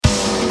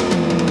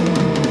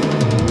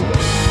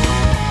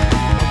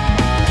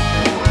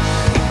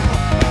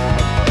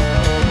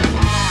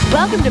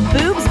Welcome to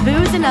Boobs,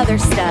 Booze, and Other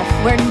Stuff,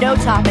 where no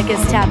topic is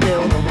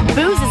taboo.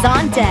 Booze is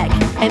on deck,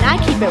 and I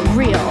keep it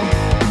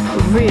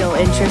real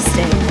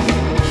interesting.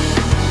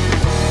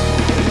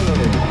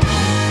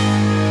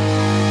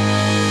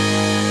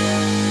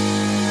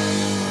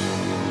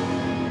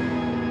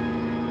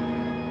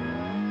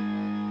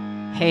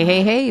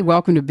 Hey,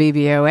 welcome to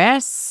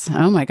BBOS.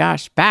 Oh my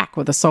gosh, back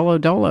with a solo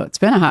Dolo. It's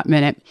been a hot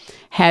minute.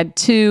 Had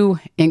two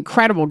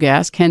incredible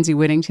guests, Kenzie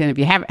Whittington. If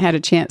you haven't had a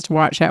chance to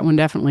watch that one,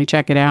 definitely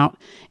check it out.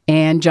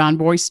 And John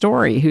Boy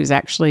Story, who's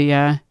actually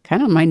kind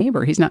of my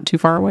neighbor. He's not too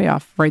far away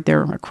off right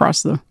there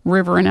across the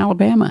river in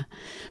Alabama.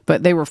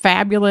 But they were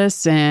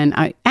fabulous, and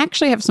I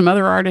actually have some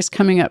other artists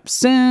coming up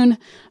soon.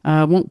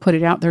 Won't put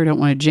it out there, don't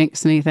want to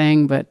jinx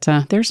anything, but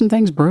there's some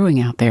things brewing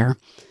out there.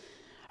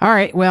 All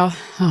right, well,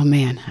 oh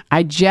man,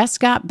 I just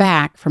got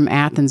back from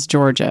Athens,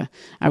 Georgia.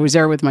 I was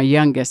there with my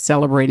youngest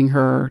celebrating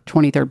her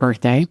 23rd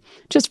birthday,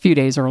 just a few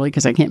days early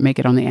because I can't make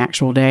it on the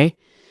actual day.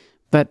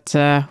 But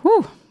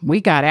we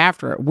got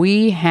after it.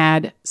 We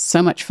had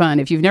so much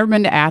fun. If you've never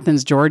been to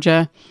Athens,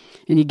 Georgia,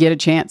 and you get a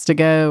chance to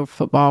go,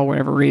 football,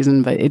 whatever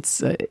reason, but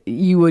it's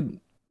you would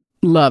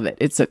love it.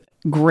 It's a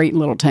great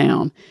little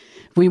town.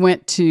 We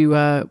went to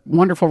a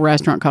wonderful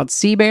restaurant called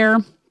Sea Bear.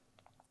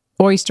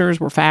 Oysters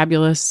were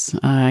fabulous.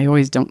 I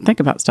always don't think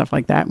about stuff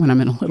like that when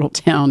I'm in a little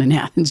town in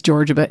Athens,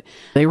 Georgia, but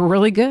they were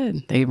really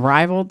good. They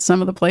rivaled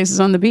some of the places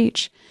on the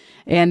beach.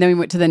 And then we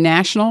went to the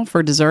National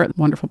for dessert,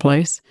 wonderful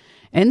place.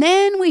 And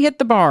then we hit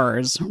the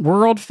bars,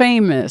 world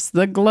famous,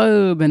 the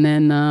Globe, and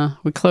then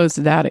we closed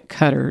it out at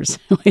Cutter's,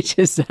 which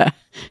is,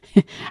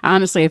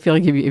 honestly, I feel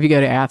like if you go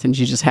to Athens,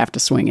 you just have to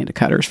swing into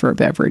Cutter's for a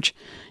beverage.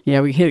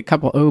 Yeah, we hit a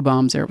couple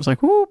O-bombs there. It was like,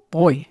 oh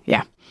boy,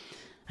 yeah.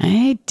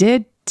 I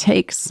did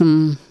take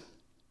some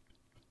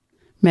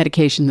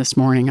medication this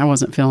morning. I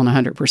wasn't feeling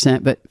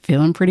 100%, but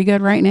feeling pretty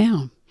good right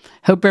now.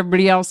 Hope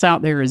everybody else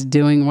out there is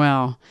doing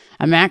well.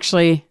 I'm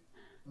actually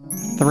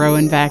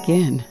throwing back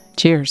in.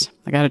 Cheers.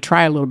 I got to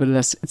try a little bit of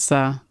this. It's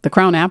the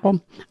Crown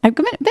Apple. I've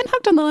been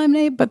hooked on the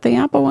lemonade, but the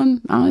apple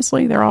one,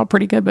 honestly, they're all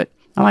pretty good, but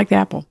I like the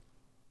apple.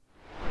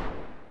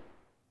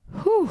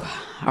 Whew.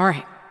 All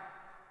right.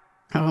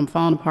 Oh, I'm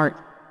falling apart.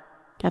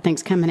 Got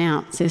things coming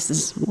out. See, this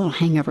is a little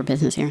hangover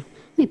business here.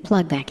 Let me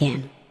plug back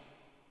in.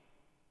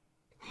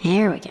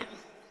 There we go.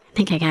 I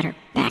think I got her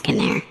back in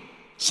there.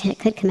 Shit, it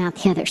could come out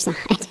the other side.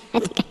 I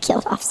think I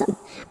killed off some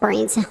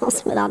brain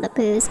cells with all the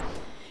booze.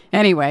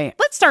 Anyway,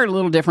 let's start a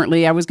little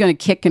differently. I was going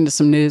to kick into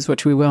some news,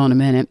 which we will in a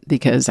minute,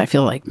 because I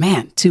feel like,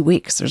 man, 2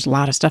 weeks, there's a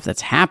lot of stuff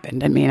that's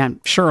happened. I mean, I'm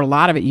sure a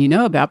lot of it you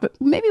know about, but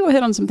maybe we'll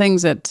hit on some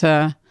things that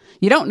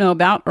you don't know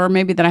about, or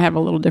maybe that I have a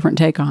little different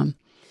take on.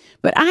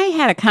 But I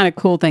had a kind of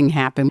cool thing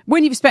happen.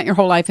 When you've spent your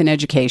whole life in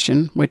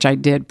education, which I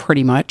did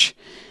pretty much,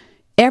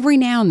 every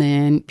now and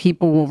then,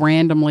 people will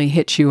randomly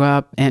hit you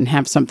up and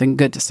have something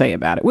good to say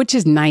about it, which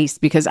is nice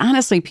because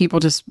honestly,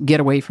 people just get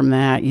away from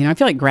that. You know, I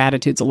feel like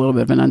gratitude's a little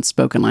bit of an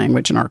unspoken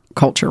language in our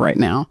culture right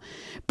now.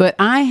 But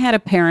I had a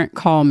parent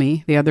call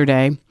me the other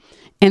day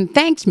and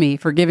thanked me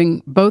for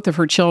giving both of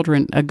her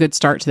children a good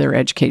start to their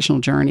educational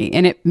journey.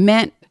 And it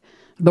meant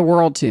the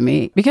world to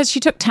me because she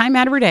took time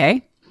out of her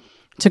day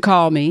to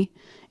call me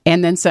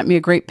and then sent me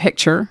a great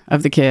picture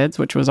of the kids,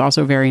 which was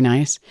also very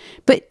nice.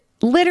 But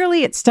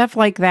literally, it's stuff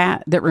like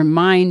that that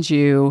reminds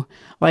you,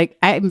 like,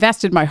 I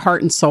invested my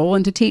heart and soul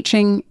into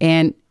teaching,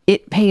 and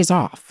it pays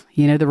off.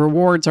 You know, the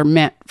rewards are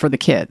meant for the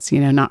kids,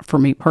 you know, not for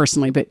me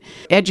personally, but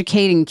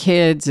educating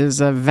kids is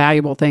a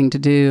valuable thing to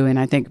do. And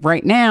I think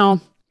right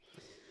now,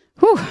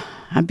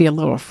 I'd be a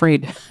little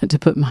afraid to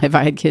put if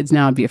I had kids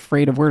now, I'd be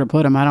afraid of where to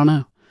put them. I don't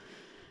know.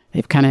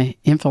 They've kind of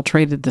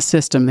infiltrated the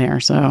system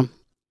there. So,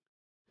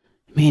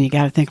 man, you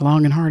got to think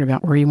long and hard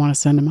about where you want to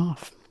send them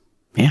off.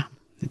 Yeah,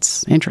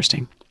 it's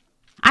interesting.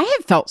 I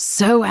have felt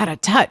so out of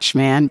touch,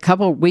 man. A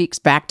couple of weeks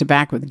back to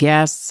back with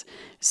guests.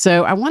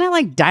 So I want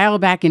to dial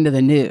back into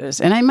the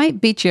news. And I might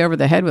beat you over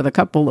the head with a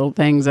couple little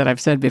things that I've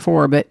said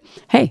before, but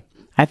hey,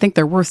 I think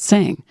they're worth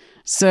saying.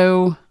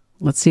 So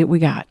let's see what we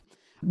got.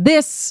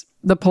 The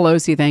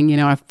Pelosi thing, you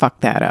know, I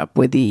fucked that up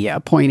with the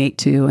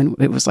 0.82 and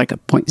it was like a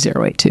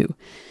 0.082.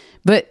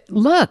 But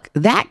look,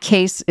 that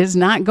case is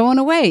not going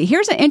away.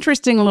 Here's an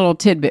interesting little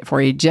tidbit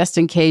for you, just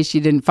in case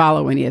you didn't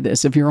follow any of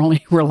this, if you're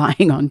only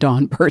relying on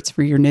Dawn Burtz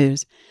for your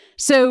news.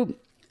 So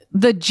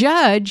the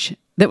judge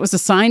that was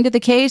assigned to the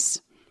case,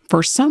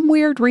 for some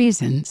weird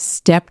reason,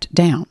 stepped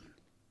down.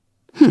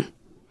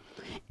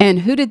 And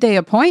who did they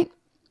appoint?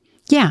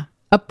 Yeah,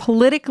 a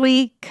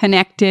politically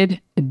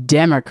connected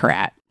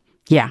Democrat.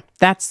 Yeah,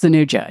 that's the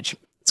new judge.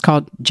 It's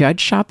called judge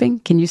shopping.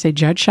 Can you say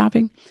judge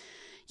shopping?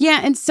 Yeah,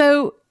 and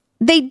so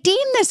they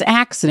deem this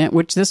accident,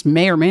 which this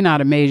may or may not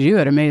amaze you,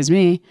 it amazed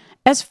me,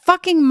 as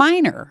fucking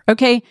minor.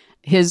 Okay,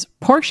 his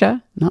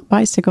Porsche, not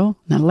bicycle,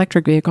 not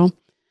electric vehicle,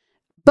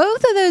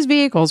 both of those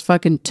vehicles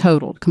fucking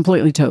totaled,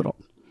 completely totaled.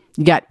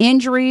 You got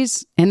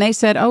injuries, and they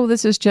said, oh,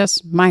 this is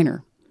just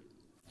minor.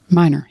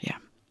 Minor, yeah.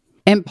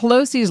 And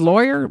Pelosi's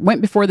lawyer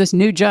went before this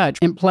new judge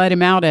and pled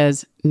him out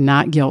as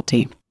not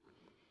guilty.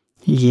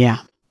 Yeah.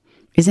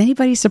 Is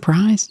anybody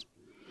surprised?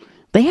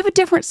 They have a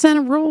different set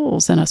of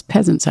rules than us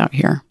peasants out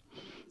here.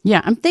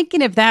 Yeah, I'm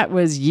thinking if that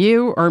was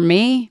you or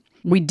me,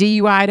 we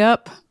DUI'd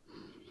up,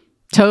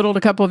 totaled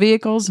a couple of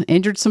vehicles,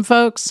 injured some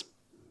folks.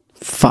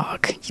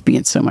 Fuck, you'd be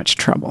in so much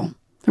trouble.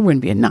 There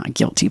wouldn't be a not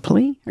guilty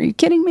plea. Are you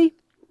kidding me?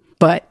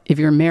 But if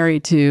you're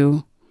married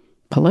to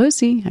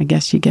Pelosi, I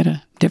guess you get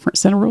a different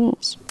set of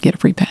rules. Get a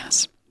free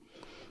pass.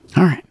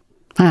 All right.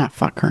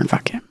 Fuck her and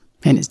fuck him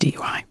and his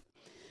DUI.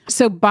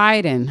 So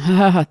Biden,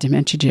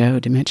 Dementia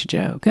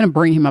Joe, going to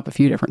bring him up a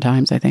few different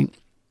times, I think,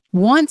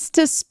 wants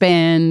to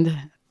spend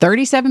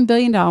 $37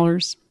 billion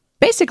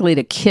basically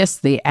to kiss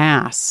the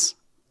ass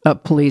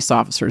of police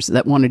officers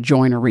that want to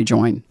join or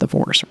rejoin the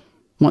force.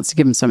 Wants to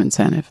give them some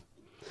incentive.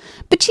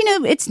 But,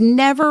 it's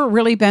never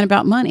really been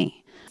about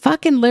money.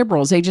 Fucking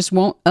liberals, they just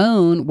won't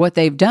own what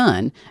they've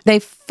done. They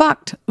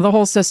fucked the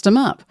whole system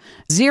up.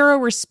 Zero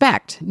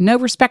respect. No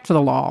respect for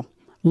the law.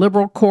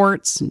 Liberal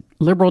courts,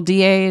 liberal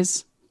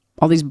DAs,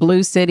 all these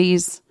blue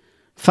cities,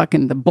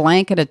 fucking the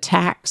blanket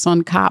attacks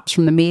on cops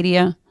from the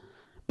media,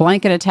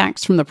 blanket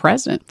attacks from the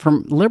president,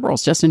 from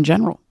liberals just in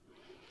general.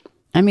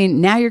 I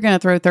mean, now you're going to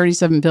throw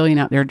 $37 billion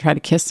out there to try to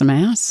kiss some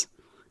ass?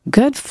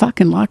 Good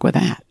fucking luck with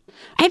that.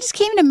 I just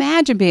can't even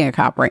imagine being a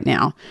cop right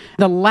now.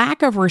 The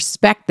lack of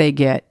respect they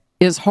get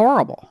is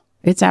horrible.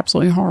 It's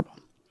absolutely horrible.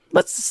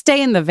 Let's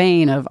stay in the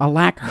vein of a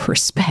lack of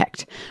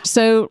respect.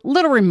 So,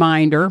 little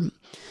reminder,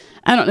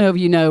 I don't know if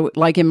you know,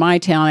 like in my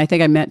town, I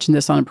think I mentioned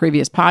this on a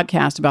previous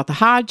podcast about the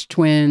Hodge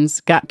twins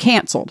got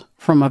canceled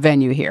from a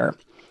venue here.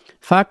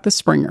 Fuck the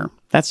Springer.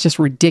 That's just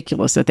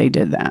ridiculous that they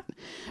did that.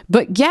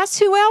 But guess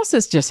who else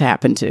this just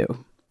happened to?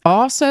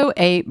 Also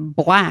a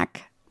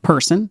black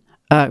person,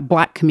 a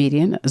black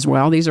comedian as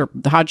well. These are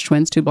the Hodge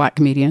twins, two black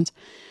comedians.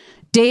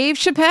 Dave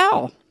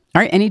Chappelle.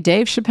 All right, any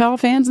Dave Chappelle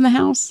fans in the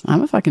house?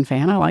 I'm a fucking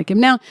fan. I like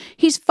him. Now,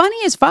 he's funny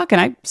as fuck, and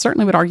I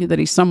certainly would argue that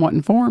he's somewhat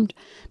informed.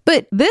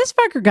 But this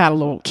fucker got a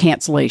little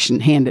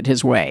cancellation handed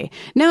his way.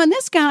 Now, and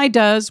this guy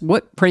does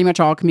what pretty much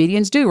all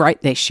comedians do,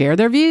 right? They share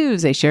their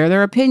views. They share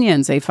their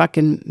opinions. They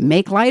fucking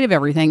make light of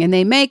everything, and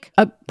they make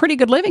a pretty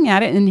good living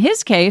at it. In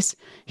his case,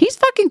 he's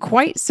fucking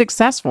quite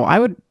successful. I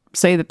would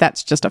say that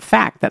that's just a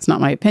fact. That's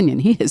not my opinion.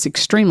 He is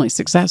extremely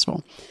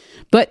successful.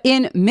 But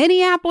in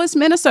Minneapolis,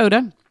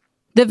 Minnesota,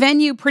 the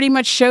venue pretty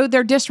much showed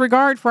their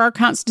disregard for our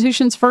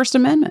Constitution's First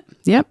Amendment.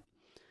 Yep.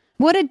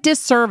 What a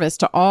disservice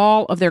to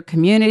all of their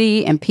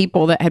community and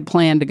people that had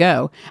planned to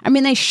go. I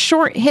mean, they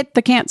short hit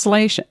the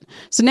cancellation.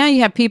 So now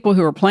you have people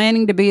who are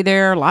planning to be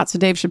there, lots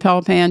of Dave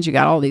Chappelle fans. You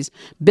got all these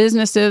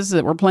businesses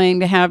that were planning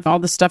to have all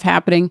this stuff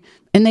happening,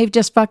 and they've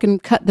just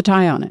fucking cut the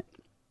tie on it.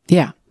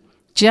 Yeah.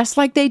 Just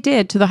like they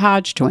did to the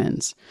Hodge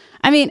twins.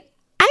 I mean,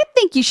 I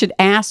think you should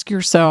ask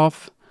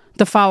yourself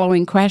the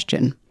following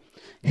question.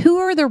 Who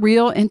are the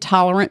real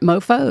intolerant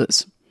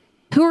mofos?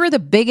 Who are the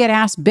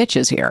bigot-ass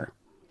bitches here?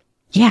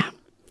 Yeah,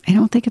 I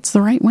don't think it's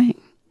the right wing.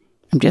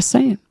 I'm just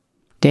saying.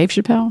 Dave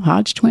Chappelle,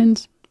 Hodge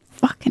twins,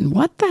 fucking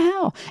what the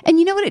hell? And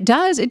you know what it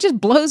does? It just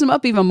blows them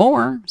up even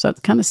more. So it's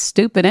kind of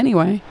stupid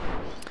anyway.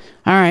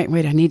 All right,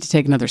 wait, I need to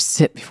take another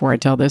sip before I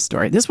tell this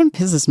story. This one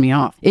pisses me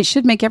off. It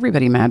should make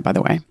everybody mad, by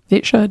the way.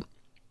 It should.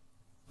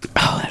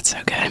 Oh, that's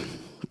so good.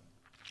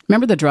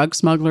 Remember the drug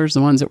smugglers,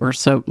 the ones that were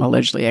so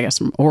allegedly, I guess,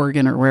 from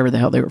Oregon or wherever the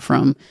hell they were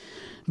from.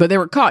 But they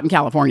were caught in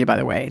California, by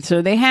the way.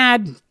 So they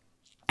had,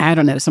 I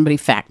don't know, somebody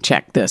fact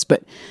check this,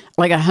 but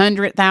like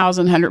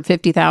 100,000,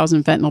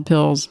 150,000 fentanyl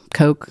pills,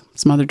 coke,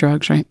 some other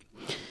drugs, right?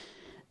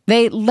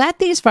 They let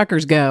these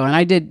fuckers go. And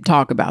I did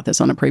talk about this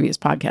on a previous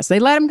podcast. They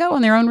let them go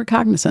on their own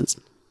recognizance.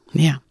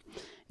 Yeah.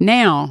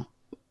 Now,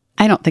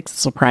 I don't think this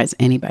will surprise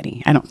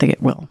anybody. I don't think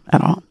it will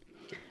at all.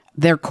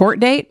 Their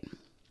court date,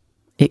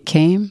 it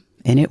came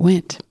and it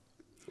went.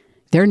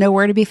 They're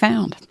nowhere to be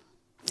found.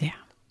 Yeah.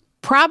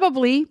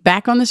 Probably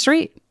back on the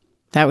street.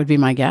 That would be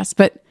my guess.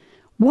 But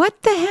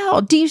what the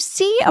hell? Do you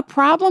see a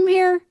problem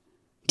here?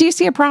 Do you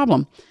see a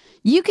problem?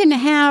 You can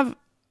have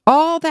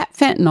all that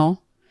fentanyl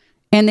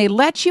and they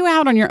let you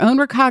out on your own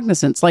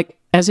recognizance, like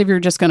as if you're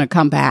just going to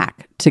come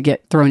back to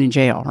get thrown in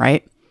jail,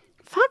 right?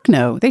 Fuck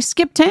no. They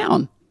skip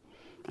town.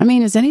 I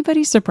mean, is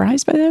anybody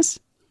surprised by this?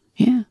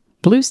 Yeah.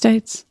 Blue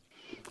states.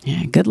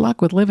 Yeah. Good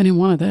luck with living in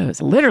one of those.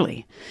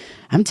 Literally.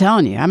 I'm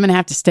telling you, I'm going to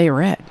have to stay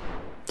red.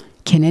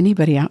 Can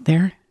anybody out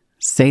there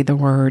say the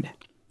word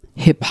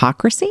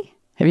hypocrisy?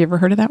 Have you ever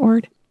heard of that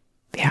word?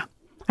 Yeah.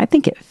 I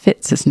think it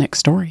fits this next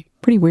story.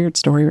 Pretty weird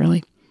story,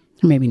 really.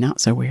 Or maybe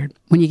not so weird.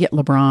 When you get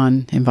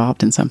LeBron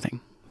involved in something.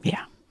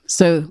 Yeah.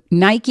 So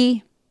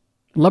Nike,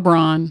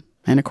 LeBron,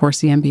 and of course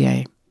the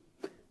NBA.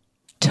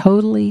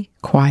 Totally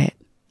quiet.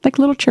 Like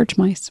little church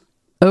mice.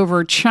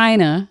 Over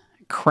China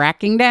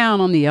cracking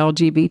down on the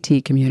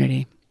LGBT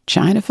community.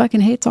 China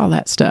fucking hates all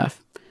that stuff.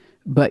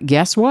 But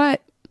guess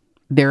what?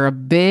 They're a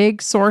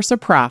big source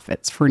of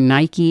profits for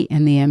Nike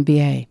and the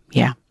NBA.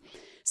 Yeah.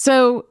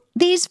 So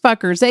these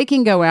fuckers, they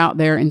can go out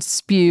there and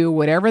spew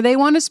whatever they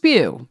want to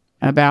spew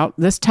about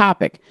this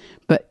topic.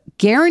 But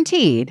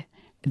guaranteed,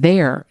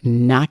 they're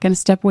not going to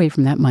step away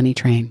from that money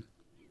train.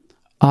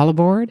 All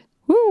aboard?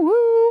 Woo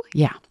woo.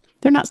 Yeah.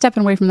 They're not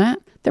stepping away from that.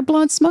 They're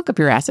blowing smoke up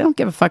your ass. They don't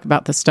give a fuck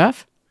about this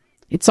stuff.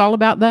 It's all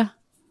about the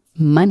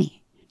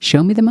money.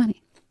 Show me the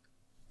money.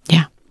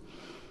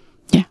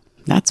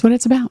 That's what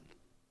it's about.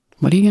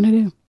 What are you going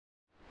to do?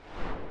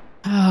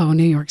 Oh,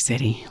 New York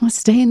City. Let's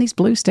stay in these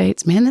blue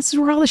states. Man, this is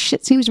where all the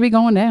shit seems to be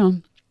going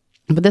down.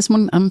 But this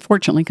one,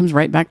 unfortunately, comes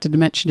right back to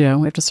Dementia Joe.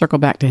 We have to circle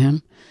back to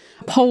him.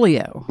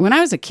 Polio. When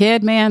I was a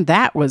kid, man,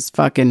 that was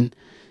fucking...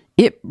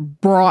 It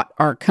brought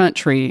our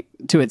country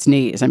to its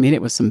knees. I mean,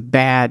 it was some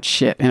bad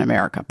shit in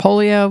America.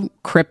 Polio,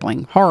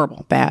 crippling,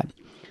 horrible, bad.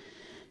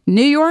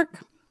 New York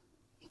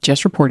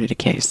just reported a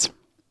case.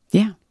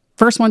 Yeah.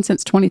 First one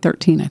since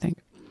 2013, I think.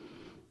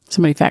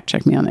 Somebody fact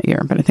checked me on that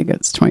year, but I think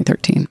it's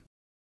 2013.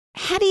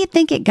 How do you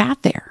think it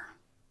got there?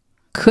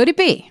 Could it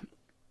be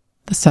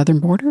the southern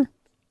border?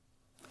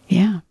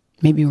 Yeah.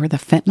 Maybe where the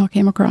fentanyl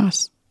came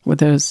across with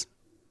those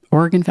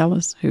Oregon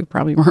fellas who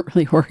probably weren't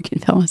really Oregon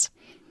fellas.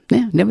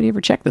 Yeah, nobody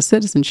ever checked the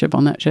citizenship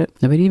on that shit.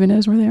 Nobody even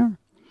knows where they are.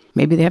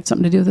 Maybe they have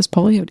something to do with this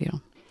polio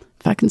deal.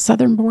 Fucking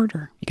southern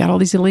border. You got all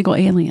these illegal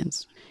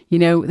aliens. You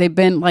know, they've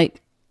been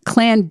like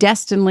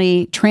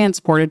clandestinely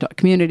transported to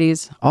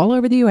communities all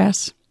over the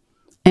U.S.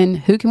 And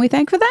who can we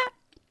thank for that?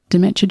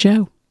 Dementia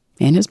Joe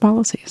and his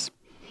policies.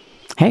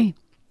 Hey,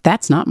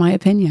 that's not my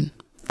opinion.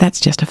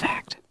 That's just a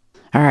fact.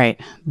 All right,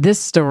 this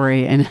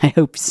story, and I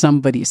hope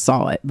somebody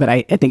saw it, but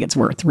I think it's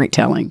worth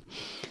retelling.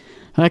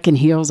 Fucking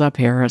heels up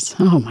Harris.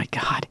 Oh my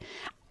God.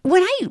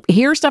 When I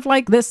hear stuff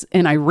like this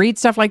and I read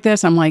stuff like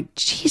this, I'm like,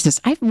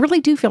 Jesus, I really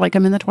do feel like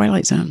I'm in the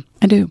Twilight Zone.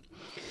 I do.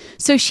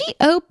 So she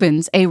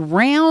opens a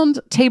round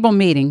table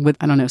meeting with,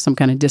 I don't know, some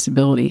kind of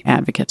disability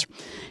advocates.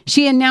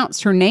 She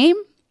announced her name,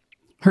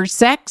 her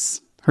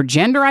sex, her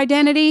gender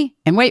identity,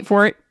 and wait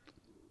for it,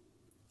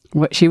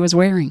 what she was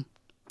wearing.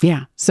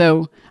 Yeah.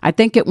 So I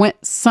think it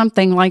went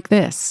something like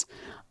this.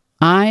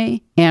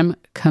 I am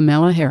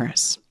Kamala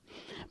Harris.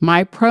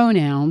 My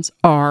pronouns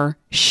are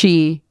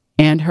she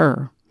and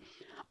her.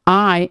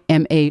 I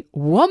am a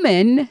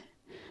woman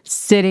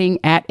sitting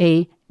at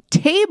a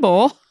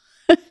table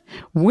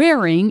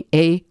wearing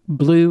a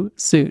blue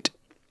suit.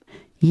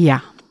 Yeah,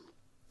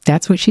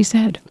 that's what she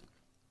said.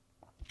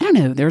 I don't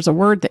know. There's a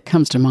word that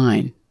comes to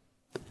mind.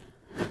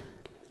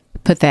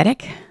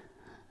 Pathetic?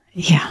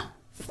 Yeah,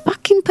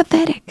 fucking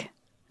pathetic.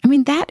 I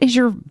mean, that is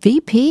your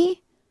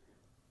VP?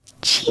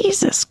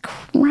 Jesus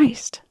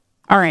Christ.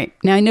 All right.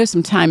 Now, I know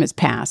some time has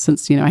passed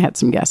since, I had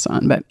some guests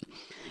on, but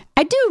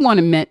I do want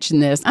to mention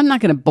this. I'm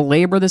not going to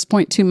belabor this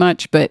point too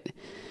much, but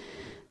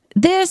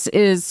this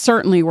is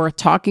certainly worth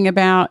talking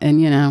about.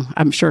 And,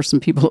 I'm sure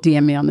some people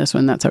DM me on this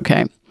one. That's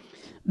okay.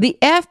 The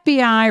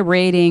FBI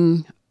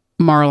raiding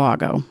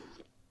Mar-a-Lago.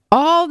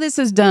 All this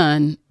has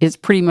done is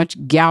pretty much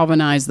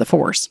galvanize the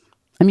force.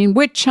 I mean,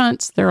 witch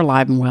hunts, they're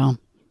alive and well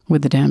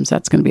with the Dems.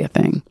 That's going to be a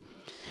thing.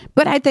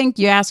 But I think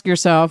you ask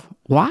yourself,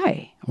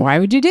 why? Why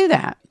would you do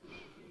that?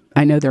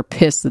 I know they're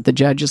pissed that the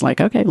judge is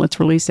like, okay, let's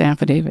release the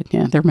affidavit.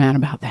 Yeah, they're mad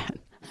about that.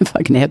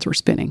 Fucking heads were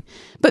spinning.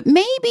 But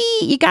maybe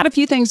you got a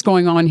few things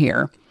going on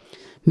here.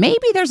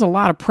 Maybe there's a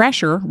lot of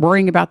pressure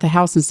worrying about the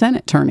House and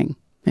Senate turning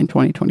in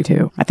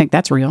 2022. I think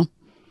that's real.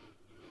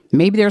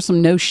 Maybe there's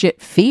some no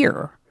shit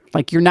fear.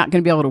 Like you're not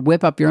going to be able to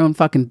whip up your own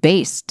fucking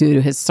base due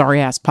to his sorry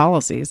ass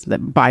policies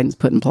that Biden's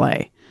put in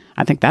play.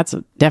 I think that's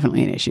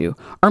definitely an issue.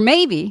 Or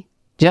maybe,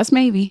 just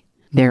maybe,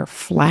 they're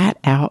flat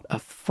out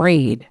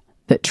afraid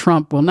that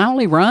Trump will not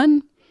only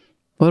run,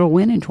 but will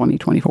win in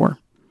 2024.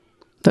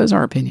 Those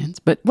are opinions.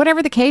 But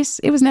whatever the case,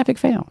 it was an epic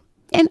fail.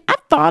 And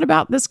I've thought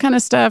about this kind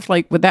of stuff,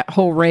 like with that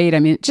whole raid. I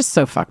mean, it's just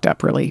so fucked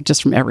up, really,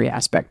 just from every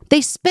aspect.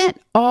 They spent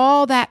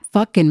all that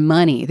fucking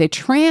money. They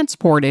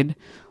transported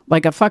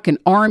like a fucking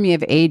army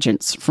of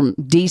agents from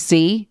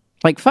D.C.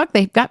 Like, fuck,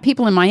 they've got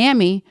people in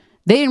Miami.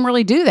 They didn't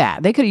really do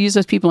that. They could have used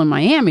those people in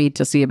Miami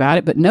to see about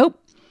it, but nope.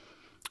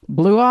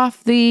 Blew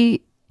off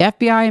the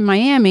FBI in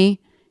Miami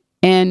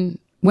and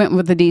went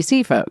with the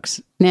D.C.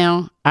 folks.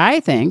 Now, I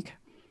think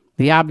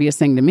the obvious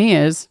thing to me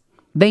is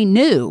they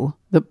knew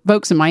the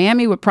folks in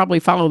Miami would probably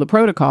follow the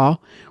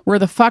protocol, where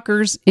the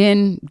fuckers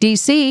in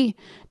D.C.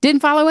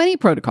 didn't follow any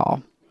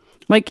protocol.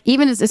 Like,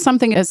 even as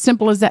something as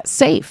simple as that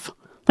safe.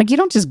 Like, you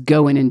don't just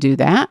go in and do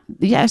that.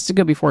 It has to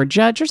go before a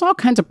judge. There's all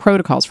kinds of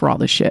protocols for all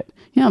this shit.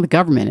 The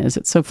government is.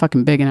 It's so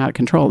fucking big and out of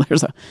control.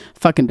 There's a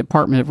fucking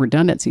Department of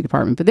Redundancy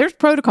department. But there's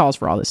protocols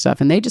for all this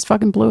stuff, and they just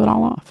fucking blew it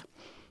all off.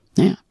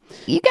 Yeah.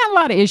 You got a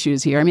lot of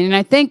issues here. I mean, and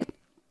I think,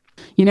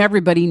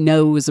 everybody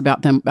knows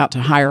about them about to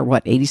hire,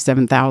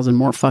 87,000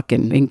 more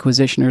fucking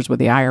inquisitioners with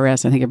the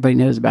IRS. I think everybody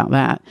knows about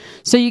that.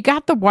 So you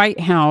got the White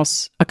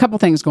House, a couple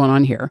things going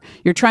on here.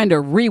 You're trying to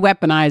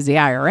re-weaponize the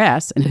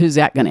IRS, and who's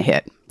that going to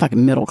hit?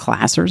 Fucking middle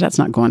classers. That's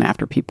not going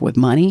after people with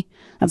money.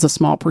 That's a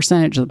small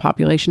percentage of the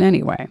population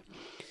anyway.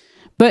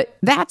 But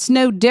that's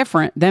no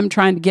different, them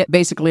trying to get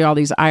basically all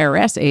these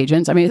IRS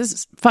agents. I mean, this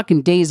is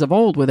fucking days of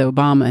old with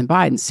Obama and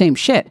Biden, same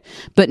shit.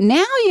 But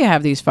now you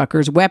have these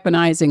fuckers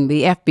weaponizing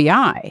the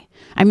FBI.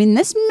 I mean,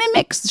 this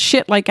mimics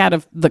shit like out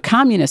of the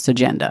communist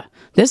agenda.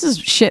 This is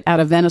shit out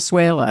of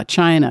Venezuela,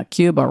 China,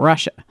 Cuba,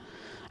 Russia.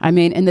 I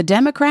mean, and the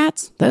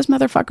Democrats, those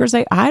motherfuckers,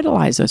 they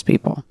idolize those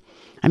people.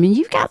 I mean,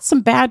 you've got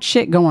some bad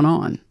shit going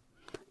on.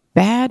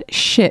 Bad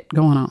shit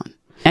going on.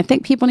 I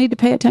think people need to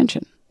pay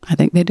attention. I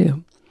think they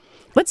do.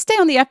 Let's stay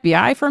on the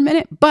FBI for a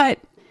minute, but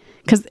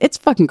because it's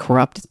fucking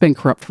corrupt. It's been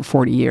corrupt for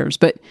 40 years.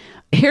 But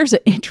here's an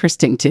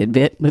interesting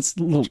tidbit. It's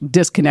a little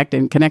disconnected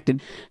and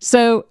connected.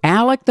 So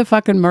Alec, the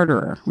fucking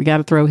murderer, we got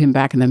to throw him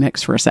back in the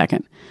mix for a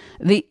second.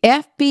 The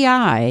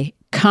FBI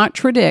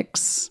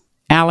contradicts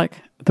Alec,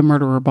 the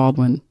murderer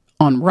Baldwin,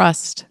 on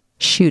Rust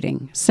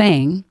shooting,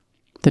 saying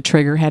the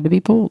trigger had to be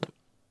pulled.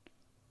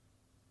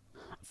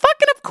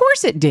 Fucking of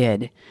course it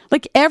did.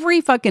 Like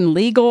every fucking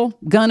legal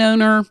gun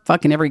owner,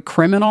 fucking every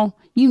criminal,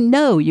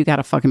 you got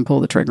to fucking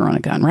pull the trigger on a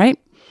gun, right?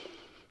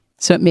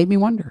 So it made me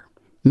wonder.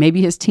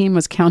 Maybe his team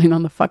was counting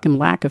on the fucking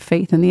lack of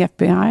faith in the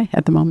FBI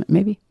at the moment.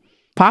 Maybe.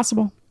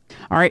 Possible.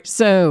 All right.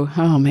 So,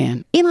 oh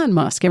man. Elon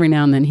Musk, every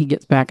now and then he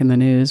gets back in the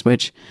news,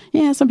 which,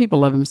 yeah, some people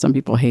love him. Some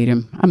people hate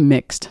him. I'm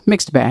mixed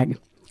bag.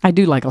 I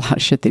do like a lot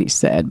of shit that he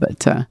said,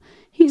 but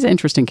he's an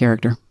interesting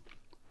character.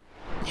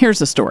 Here's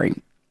the story.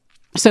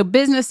 So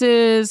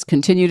businesses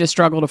continue to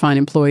struggle to find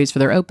employees for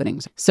their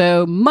openings.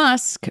 So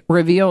Musk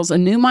reveals a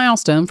new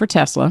milestone for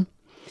Tesla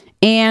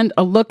and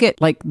a look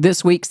at like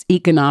this week's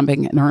economic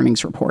and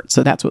earnings report.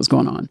 So that's what's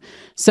going on.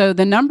 So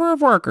the number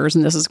of workers,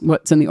 and this is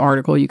what's in the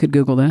article, you could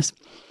Google this,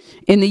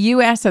 in the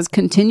U.S. has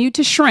continued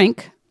to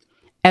shrink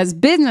as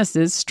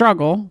businesses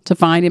struggle to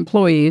find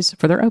employees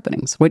for their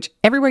openings, which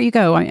everywhere you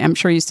go, I'm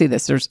sure you see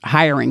this, there's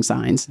hiring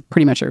signs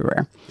pretty much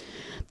everywhere.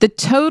 The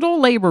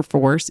total labor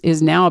force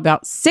is now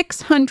about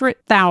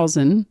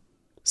 600,000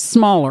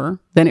 smaller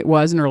than it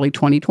was in early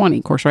 2020,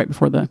 of course, right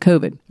before the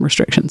COVID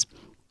restrictions.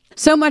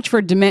 So much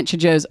for Dementia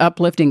Joe's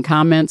uplifting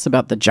comments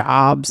about the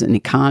jobs and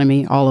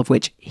economy, all of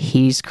which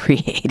he's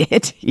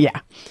created. Yeah.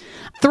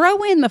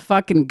 Throw in the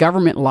fucking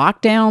government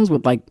lockdowns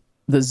with like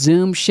the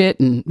Zoom shit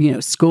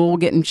and, school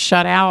getting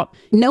shut out.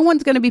 No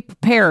one's going to be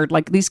prepared.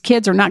 Like these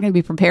kids are not going to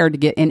be prepared to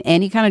get in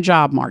any kind of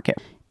job market.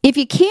 If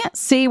you can't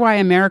see why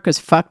America's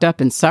fucked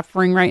up and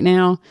suffering right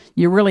now,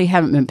 you really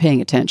haven't been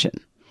paying attention.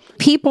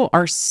 People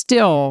are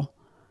still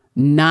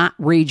not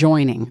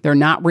rejoining. They're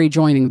not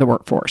rejoining the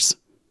workforce.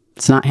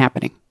 It's not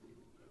happening.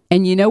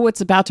 And you know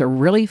what's about to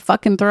really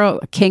fucking throw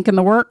a kink in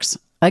the works?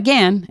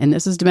 Again, and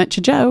this is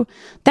Dementia Joe,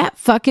 that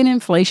fucking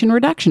Inflation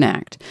Reduction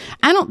Act.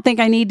 I don't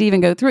think I need to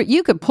even go through it.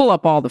 You could pull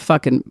up all the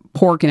fucking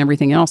pork and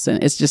everything else in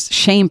it. It's just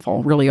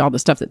shameful, really, all the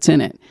stuff that's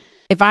in it.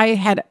 If I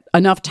had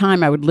enough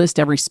time, I would list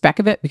every speck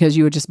of it because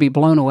you would just be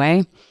blown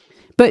away.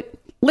 But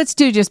let's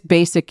do just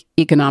basic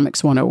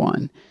economics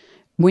 101.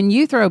 When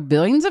you throw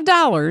billions of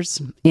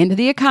dollars into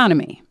the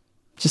economy,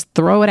 just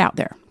throw it out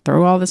there,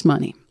 throw all this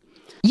money.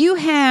 You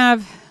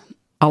have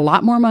a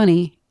lot more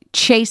money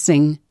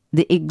chasing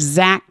the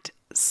exact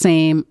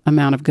same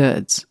amount of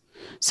goods.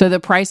 So the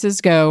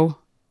prices go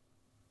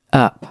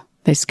up.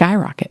 They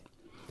skyrocket.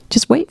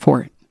 Just wait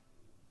for it.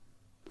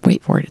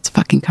 Wait for it. It's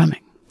fucking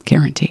coming.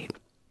 Guaranteed.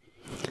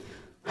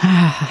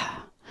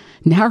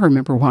 Now I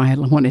remember why I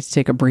wanted to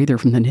take a breather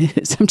from the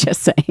news. I'm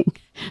just saying.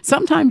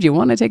 Sometimes you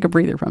want to take a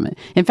breather from it.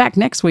 In fact,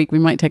 next week we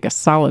might take a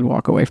solid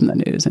walk away from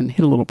the news and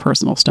hit a little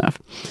personal stuff.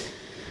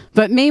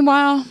 But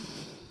meanwhile,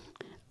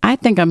 I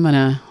think I'm going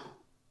to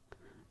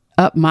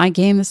up my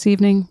game this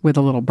evening with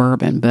a little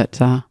bourbon. But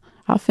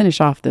I'll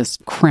finish off this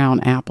Crown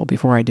Apple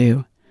before I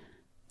do.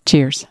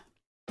 Cheers.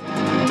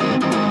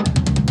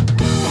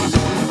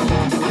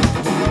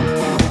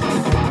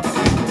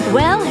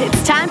 Well,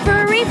 it's time for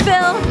a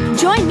refill.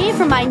 Join me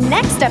for my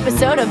next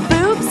episode of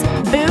Boobs,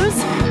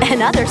 Booze,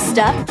 and Other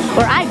Stuff,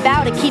 where I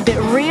vow to keep it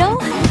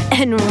real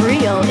and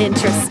real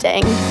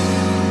interesting.